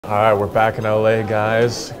Alright, we're back in LA,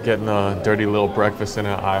 guys. Getting a dirty little breakfast in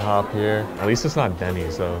at IHOP here. At least it's not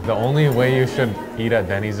Denny's, though. The only way you should eat at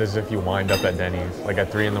Denny's is if you wind up at Denny's, like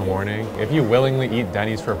at 3 in the morning. If you willingly eat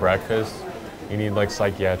Denny's for breakfast, you need like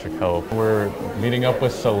psychiatric help. We're meeting up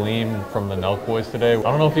with Salim from the Nelk Boys today. I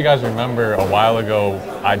don't know if you guys remember, a while ago,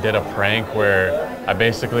 I did a prank where I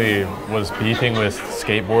basically was beefing with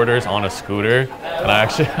skateboarders on a scooter, and I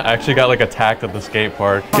actually got like attacked at the skate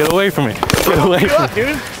park. Get away from me! Get away from me,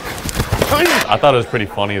 dude! I thought it was pretty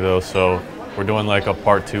funny though, so we're doing like a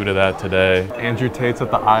part 2 to that today. Andrew Tate's at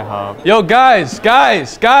the IHOP. Yo, guys!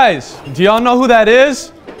 Do y'all know who that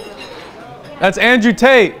is? That's Andrew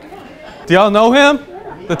Tate. Do y'all know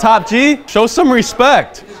him? The top G? Show some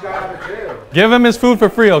respect. Give him his food for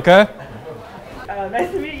free, okay?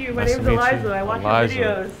 Nice to meet you. My name's Eliza. I watch your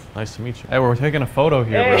videos. Nice to meet you. Hey, we're taking a photo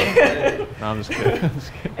here, bro. No, I'm just kidding.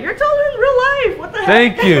 You're taller in real life. What the heck?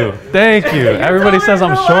 Thank you. Thank you. Everybody says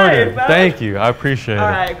I'm shorter. Thank you. I appreciate it. All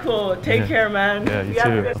right, cool. Take care, man. Yeah, you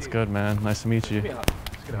too. That's good, man. Nice to meet you.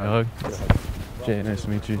 Hug. Jay, nice to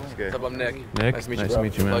meet you. What's up, I'm Nick. Nick, nice to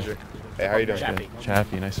meet you, man. Pleasure. Hey, how you doing?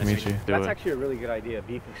 Chappie, nice to meet you. That's actually a really good idea,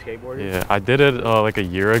 beefing skateboarders. Yeah, I did it like a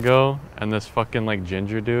year ago, and this fucking like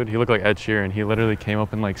ginger dude, he looked like Ed Sheeran. He literally came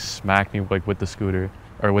up and like smacked me like with the scooter,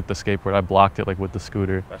 or with the skateboard. I blocked it like with the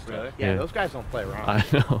scooter. That's really? Yeah, those guys don't play around. I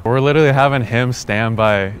know. We're literally having him stand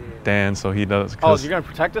by Dan, so he does. Oh, you're gonna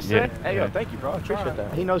protect us today? Yeah, hey, yo, thank you, bro. I appreciate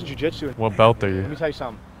that. He knows jujitsu. What belt are you? Let me tell you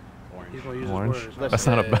something. He's gonna use Orange? his words. That's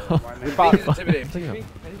not a belt.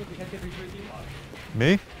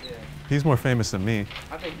 Me? He's more famous than me.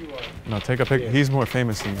 I think you are. No, take a picture. He's more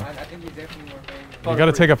famous than me. I think he's definitely more famous. You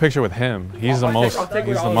gotta take a picture with him. He's the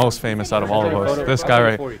most famous out of all of us. This guy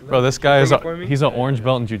right, bro. This guy is he's an orange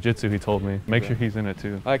belt in jiu-jitsu. He told me. Make sure he's in it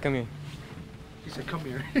too. All right, come here. He said, "Come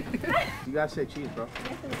here." You gotta say cheese, bro.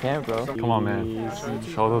 Yeah, bro. Come on, man.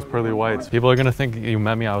 Show those pearly whites. People are gonna think you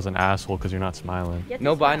met me. I was an asshole because you're not smiling.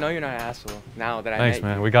 No, but I know you're not an asshole now that I met you. Thanks,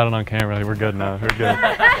 man. We got it on camera. We're good now. We're good.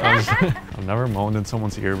 I've never moaned in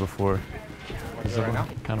someone's ear before. I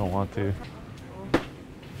kind of want to.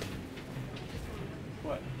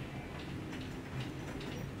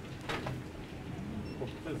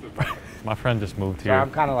 My friend just moved here. Sorry,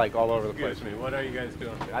 I'm kind of like all over the place. Excuse me, what are you guys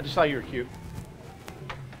doing? I just thought you were cute.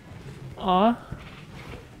 Aw.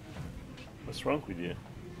 What's wrong with you?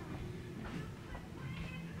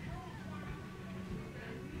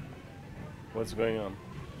 What's going on?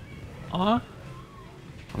 Aw.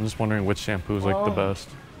 I'm just wondering which shampoo is like the best.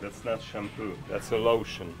 That's not shampoo. That's a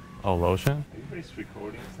lotion. Oh, lotion? Everybody's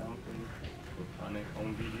recording something on a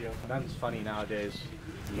home video. That's funny nowadays.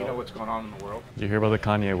 You know what's going on in the world? Did you hear about the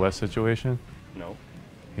Kanye West situation? No.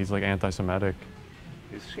 He's like anti-Semitic.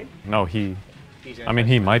 Is she? No, he. I mean,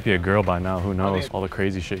 he might be a girl by now. Who knows? All the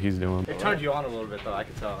crazy shit he's doing. It turned you on a little bit, though. I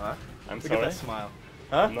can tell, huh? I'm Look sorry. at that smile.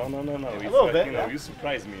 Huh? No. It's a little like, bit. You know, you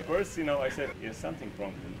surprised me. First, you know, I said, there's something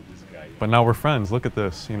wrong with this guy. But now we're friends. Look at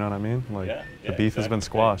this. You know what I mean? Like, the beef has been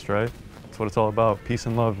squashed, right? That's what it's all about. Peace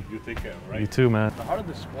and love. You take care, right? You too, man. The harder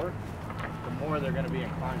the sport, the more they're going to be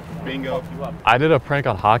inclined to fuck you up. I did a prank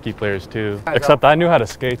on hockey players too. Except I knew how to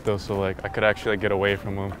skate though, so like I could actually get away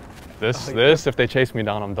from them. This, if they chase me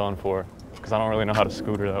down, I'm done for. Because I don't really know how to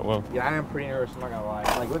scooter that well. Yeah, I am pretty nervous. I'm not gonna lie.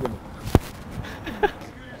 Like, look at me.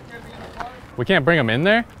 We can't bring them in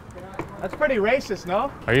there? That's pretty racist,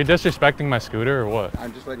 no? Are you disrespecting my scooter or what?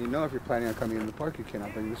 I'm just letting you know if you're planning on coming in the park, you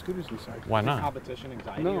cannot bring the scooters inside. Why not? Competition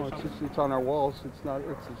anxiety. No, it's on our walls. It's not.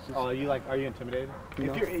 It's just, oh, are you intimidated?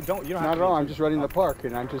 No. If you don't not at all. I'm just running the park,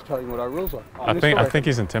 and I'm just telling you what our rules are. I think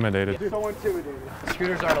he's intimidated. So intimidated.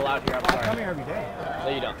 Scooters aren't allowed here. I'm sorry. I come here every day. No,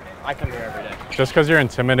 you don't. I come here every day. Just because you're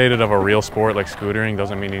intimidated of a real sport like scootering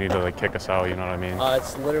doesn't mean you need to like kick us out. You know what I mean?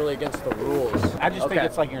 It's literally against the rules. I just think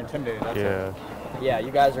it's like you're intimidated. That's it. Yeah,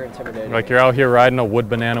 you guys are intimidating. Like you're out here riding a wood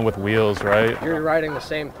banana with wheels, right? You're riding the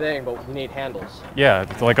same thing, but you need handles. Yeah,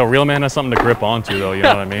 it's like a real man has something to grip onto though, you know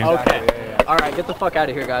what I mean? Okay. Yeah. All right, get the fuck out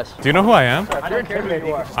of here, guys. Do you know who I am? I don't care who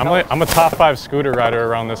you are. I'm a top 5 scooter rider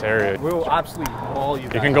around this area. We'll absolutely maul you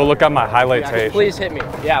guys. You can go look at my highlight tape. Please hit me.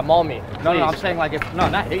 Yeah, maul me. No, I'm saying like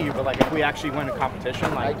not hit you, but like if we actually win a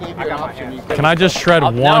competition, like I got my hands. Can I just shred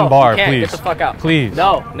one no, bar, you can't. please? Get the fuck out. Please.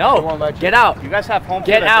 No. Get out. You guys have home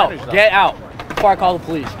Get field out. advantage, though. Get out. Before I call the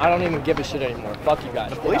police. I don't even give a shit anymore. Fuck you guys.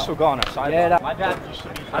 The police will go on our side. Get out. My dad used to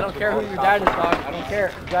be. I don't care who your dad is, dog. I don't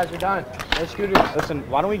care. You guys are done. No scooters. Listen,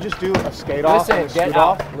 why don't we just do a skate off? Listen, get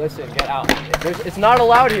out. Listen, get out. It's not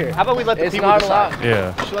allowed here. How about we let the people not decide? allowed.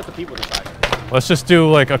 Yeah. We should let the people decide. Let's just do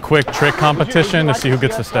like a quick trick competition to see who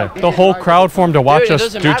gets to stay. The whole crowd formed to watch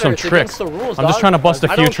us do some tricks. I'm just trying to bust a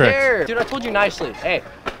few tricks. Dude, I told you nicely. Hey,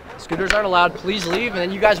 Scooters aren't allowed. Please leave. And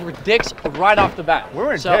then you guys were dicks right off the bat. We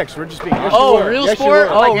weren't dicks. We're just being. Oh, real sport?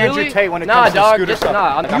 Like Oh, Andrew really? Tate when it Nah, comes to dog. scooter Just stuff.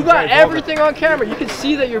 nah. Like, You I'm got very vulgar. everything on camera. You can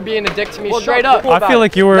see that you're being a dick to me straight no, up. I feel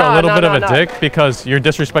like you were a little bit of a nah. dick because you're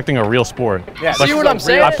disrespecting a real sport. Yeah, See what I'm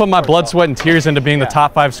saying? I put my blood, sweat, and tears into being the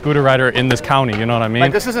top 5 scooter rider in this county. You know what I mean?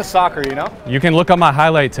 Like this isn't soccer, you know? You can look up my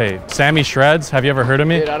highlight tape. Sammy Shreds. Have you ever heard of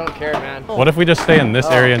me? Dude, I don't care, man. What if we just stay in this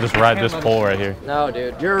area and just ride this pole right here? No,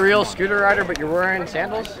 dude. You're a real scooter rider, but you're wearing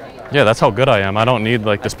sandals? Yeah, that's how good I am. I don't need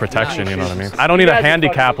like this protection. You know what I mean? I don't need a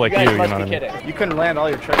handicap like you. You know what I mean? You couldn't land all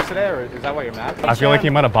your tricks today, or is that why you're mad? I feel like he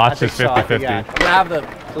might have botched his 50-50. I'm gonna have the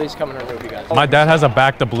police come and remove you guys. My dad has a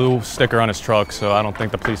back to blue sticker on his truck, so I don't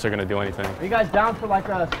think the police are gonna do anything. Are you guys down for like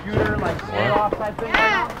a scooter, like stay-off type thing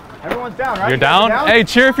right now? Everyone's down, right? You're down? Hey,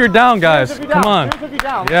 cheer if you're down, guys. Come on. Cheers if you're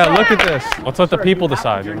down. Yeah, look at this. Let's let the people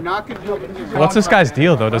decide. You're not going to What's this guy's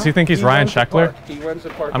deal, though? Does he think he's Ryan Sheckler? He runs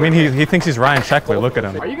the park. I mean, he thinks he's Ryan Sheckler. Look at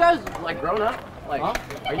him. Are you guys like grown up? Like,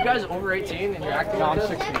 are you guys over 18 and you're acting like this?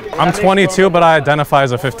 16. I'm 22, but I identify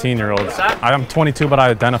as a 15-year-old. that? I'm 22, but I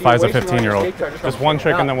identify as a 15-year-old. Just one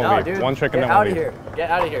trick and then we'll leave. Dude, One trick and get then out we'll of leave. here.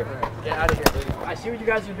 Get out of here. Get out of here. I see what you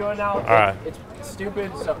guys are doing now. All right. It's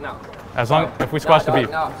stupid. So no. As long if we squash the beef.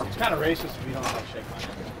 No. It's kind of racist if you don't know how to shake my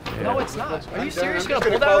hand. No, it's not. Are you serious? Gonna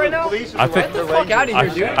pull that right now? I think Get the fuck out of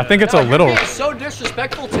here, dude. I think it's a You're little. being so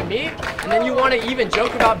disrespectful to me, and then you want to even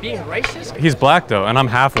joke about being racist? He's black though, and I'm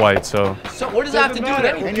half white, so. So what does that have to do with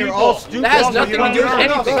anything? And you're all stupid. That has nothing to do with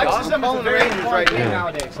anything, dog. Sexism is very dangerous right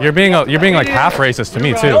nowadays. You're being like half racist to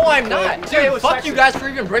me too. No, I'm not. Dude, fuck you guys for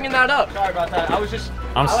even bringing that up. Sorry about that. I was just.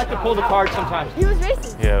 I'm I like to pull the card sometimes. He was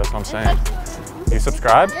racist. Yeah, that's what I'm saying. You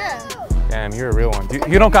subscribe? Yeah. Damn, you're a real one.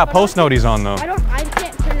 You don't got post noties on though. I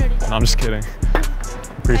can't turn it. No, I'm just kidding.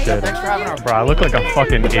 Appreciate it. Bro, I look like a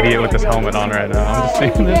fucking idiot with this helmet on right now. I'm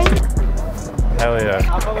just seeing this. Hell yeah.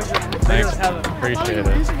 Thanks. Appreciate it.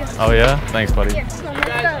 Oh yeah? Thanks, buddy. You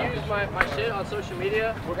guys use my shit on social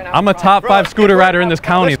media. We're gonna have I'm a top 5 scooter rider in this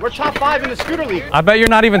county. We're top 5 in the scooter league. I bet you're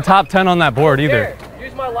not even top 10 on that board either. Here,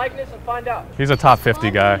 use my likeness and find out. He's a top 50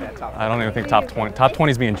 guy. I don't even think top 20. Top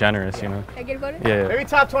 20 is being generous, you know? I get a photo? Yeah. Maybe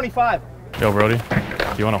top 25. Yo, Brody,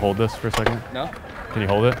 do you want to hold this for a second? No. Can you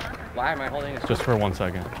hold it? Why am I holding this? Just for 1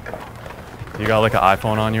 second. You got like an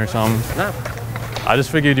iPhone on you or something? No. I just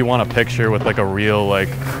figured you want a picture with like a real like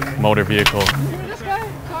motor vehicle.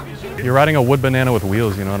 You're riding a wood banana with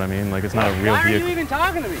wheels, you know what I mean? Like it's not a real Why are you vehicle. even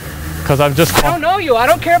talking to me? Because I'm just I don't know you. I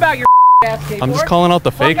don't care about your ass skateboard. I'm just calling out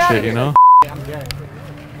the fake outta shit, you here. know?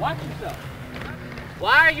 Watch yourself.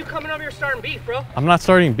 Why are you coming over here starting beef, bro? I'm not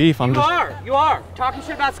starting beef. I'm just. You are. Talking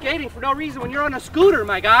shit about skating for no reason when you're on a scooter,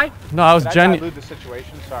 my guy. No, I was Did I genuine. dilute the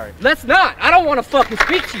situation? Sorry. Let's not. I don't want to fucking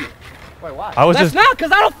speak to you. Wait, why? I was Let's just. not,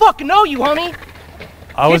 because I don't fucking know you, homie.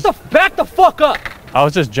 Back the fuck up. I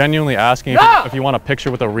was just genuinely asking No! if you want a picture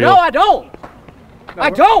with a real. No, I don't. No, I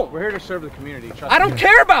don't. We're here to serve the community. Trust I me. don't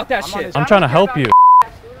care about that shit. I'm trying to help you.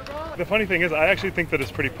 The funny thing is, I actually think that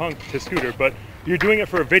it's pretty punk to scooter, but you're doing it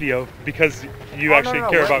for a video because you actually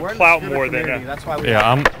care We're about in the clout scooter more than. community. That's why we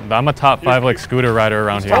Yeah, I'm a top 5 like scooter rider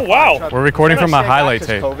around here. Oh wow! We're recording We're from my gonna say highlight back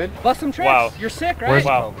tape. to COVID. Bust some tricks. Wow. You're sick, right? Where's,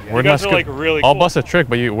 Wow. where'd You my guys are, scooter? like, really I'll cool. bust a trick,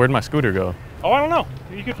 but where'd my scooter go? Oh, I don't know.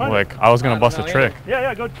 You can find it. Like I was gonna bust a trick.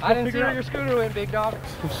 Yeah, go I didn't see figure it where out. your scooter went, big dog.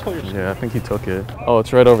 Yeah, I think he took it. Oh,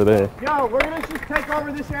 it's right over there. Yo, we're gonna just take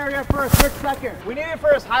over this area for a quick second. We need it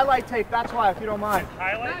for his highlight tape. That's why, if you don't mind.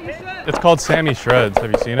 Highlight tape? It's called Sammy Shreds.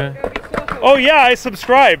 Have you seen it Oh yeah, I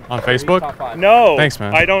subscribe. on Facebook? Top 5. No. Thanks,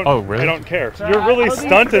 man. I don't. Oh, really? I don't care. You're really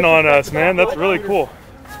stunting on us, man. That's really cool.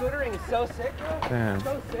 Scootering is so sick, bro. Damn.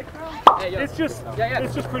 So sick, bro. Hey, yo. It's just. Yeah.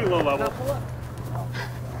 It's just pretty low level.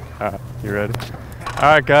 All right, you ready? All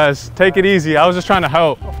right, guys, take it easy. I was just trying to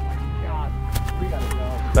help.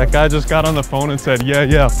 That guy just got on the phone and said,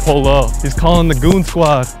 yeah, pull up. He's calling the goon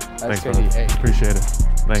squad. Thanks, man. Hey. Appreciate it.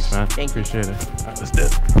 Thanks, man. Thank you. Appreciate it. All right, let's do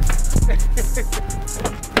it.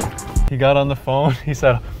 He got on the phone. He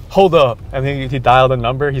said, hold up. And then he dialed a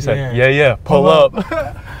number. He said, yeah, pull up.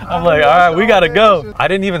 I'm like, all right, we gotta go. I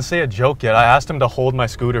didn't even say a joke yet. I asked him to hold my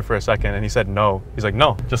scooter for a second and he said no. He's like,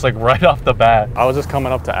 no, just like right off the bat. I was just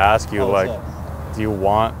coming up to ask you, like, do you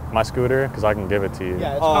want my scooter? Because I can give it to you.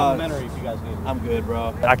 Yeah, it's complimentary if you guys need it. I'm good,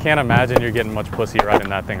 bro. I can't imagine you're getting much pussy riding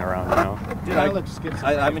that thing around, you know? Dude,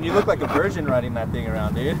 I mean, you look like a virgin riding that thing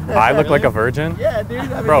around, dude. I look like a virgin? Yeah, dude.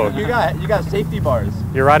 I mean, Bro. you got safety bars.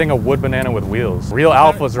 You're riding a wood banana with wheels. Real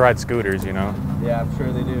alphas ride scooters, you know? Yeah, I'm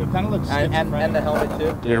sure they do. kind of looks And the helmet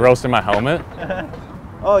too. You're roasting my helmet?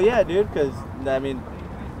 Oh yeah, dude. Because I mean,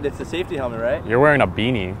 it's a safety helmet, right? You're wearing a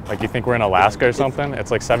beanie. Like you think we're in Alaska or something? It's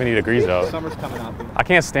like 70 degrees out. Summer's coming out. Dude. I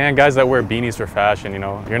can't stand guys that wear beanies for fashion, you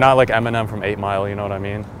know? You're not like Eminem from 8 Mile, you know what I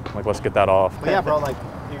mean? Like, let's get that off. But yeah, bro, like,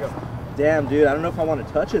 here you go. Damn, dude, I don't know if I want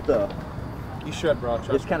to touch it though. You should, bro.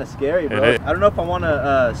 It's kind of scary, bro. It is. I don't know if I want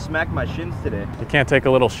to smack my shins today. You can't take a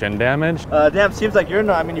little shin damage. Damn, seems like you're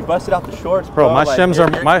not. I mean, you busted out the shorts, Bro, my like, shins are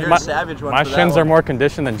you're a savage one my for that shins one. are more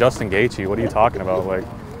conditioned than Justin Gaethje. What are you talking about? Like,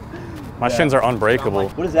 my shins are unbreakable.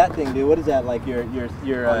 What is that thing, dude? What is that? Like your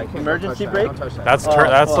emergency brake? That's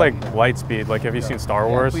like light speed. Like, have you seen Star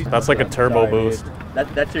Wars? That's like a turbo boost.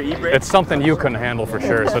 That's your e-brake? It's something you couldn't handle for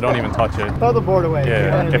sure, so don't even touch it. Throw the board away.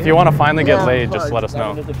 Yeah, if you want to finally get laid, just let us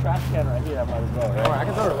know. There's a trash can right here. I might as well, right? I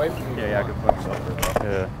can throw it away from you. Yeah, I can put it over,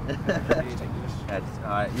 bro. Yeah.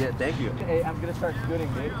 Yeah, thank you. Hey, I'm gonna start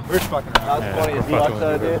scooting, dude. We're just fucking around. That was funny as fuck,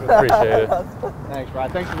 though, dude. Appreciate it. Thanks, bro.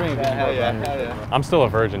 Thanks for being here. Hell yeah. I'm still a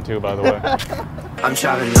virgin too, by the way. I'm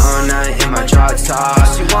traveling all night in my drop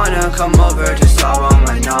tops. You wanna come over, just slow on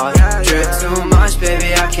my knob. Drip too much,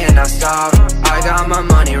 baby, I cannot stop. I got my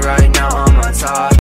money right now on my top.